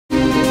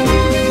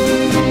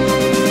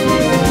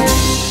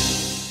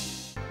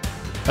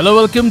Hello,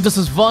 welcome. This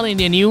is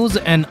Oneindia News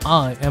and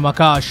I am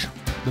Akash.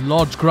 The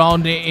Lord's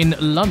Ground in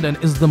London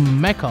is the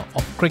Mecca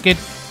of cricket.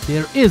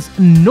 There is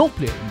no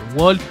player in the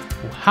world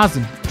who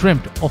hasn't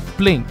dreamt of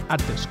playing at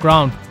this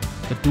ground.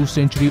 The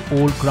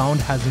 2-century-old ground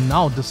has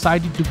now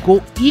decided to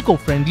go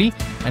eco-friendly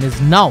and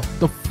is now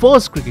the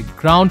first cricket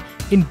ground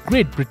in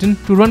Great Britain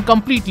to run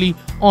completely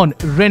on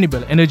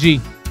renewable energy.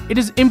 It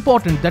is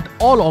important that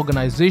all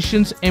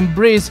organizations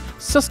embrace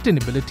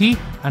sustainability,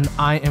 and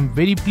I am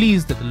very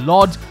pleased that the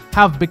Lords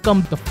have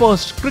become the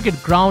first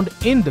cricket ground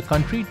in the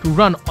country to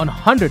run on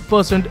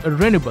 100%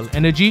 renewable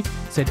energy,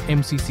 said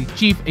MCC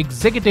Chief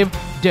Executive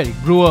Derek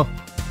Brewer.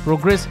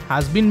 Progress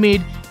has been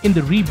made in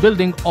the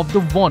rebuilding of the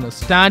Warner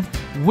stand,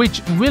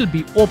 which will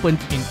be opened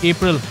in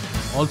April.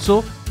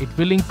 Also, it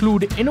will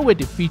include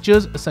innovative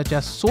features such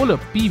as solar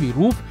PV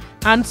roof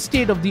and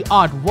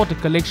state-of-the-art water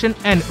collection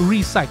and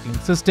recycling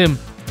system.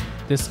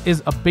 This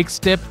is a big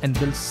step and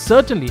will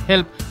certainly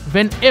help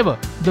whenever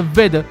the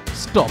weather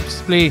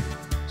stops play.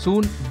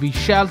 Soon we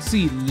shall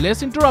see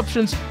less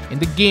interruptions in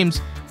the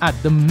games at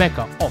the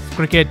Mecca of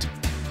cricket.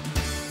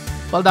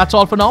 Well, that's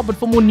all for now, but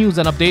for more news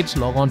and updates,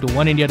 log on to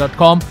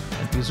oneindia.com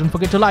and please don't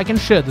forget to like and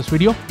share this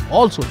video.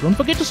 Also, don't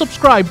forget to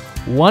subscribe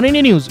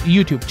Oneindia News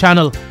YouTube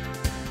channel.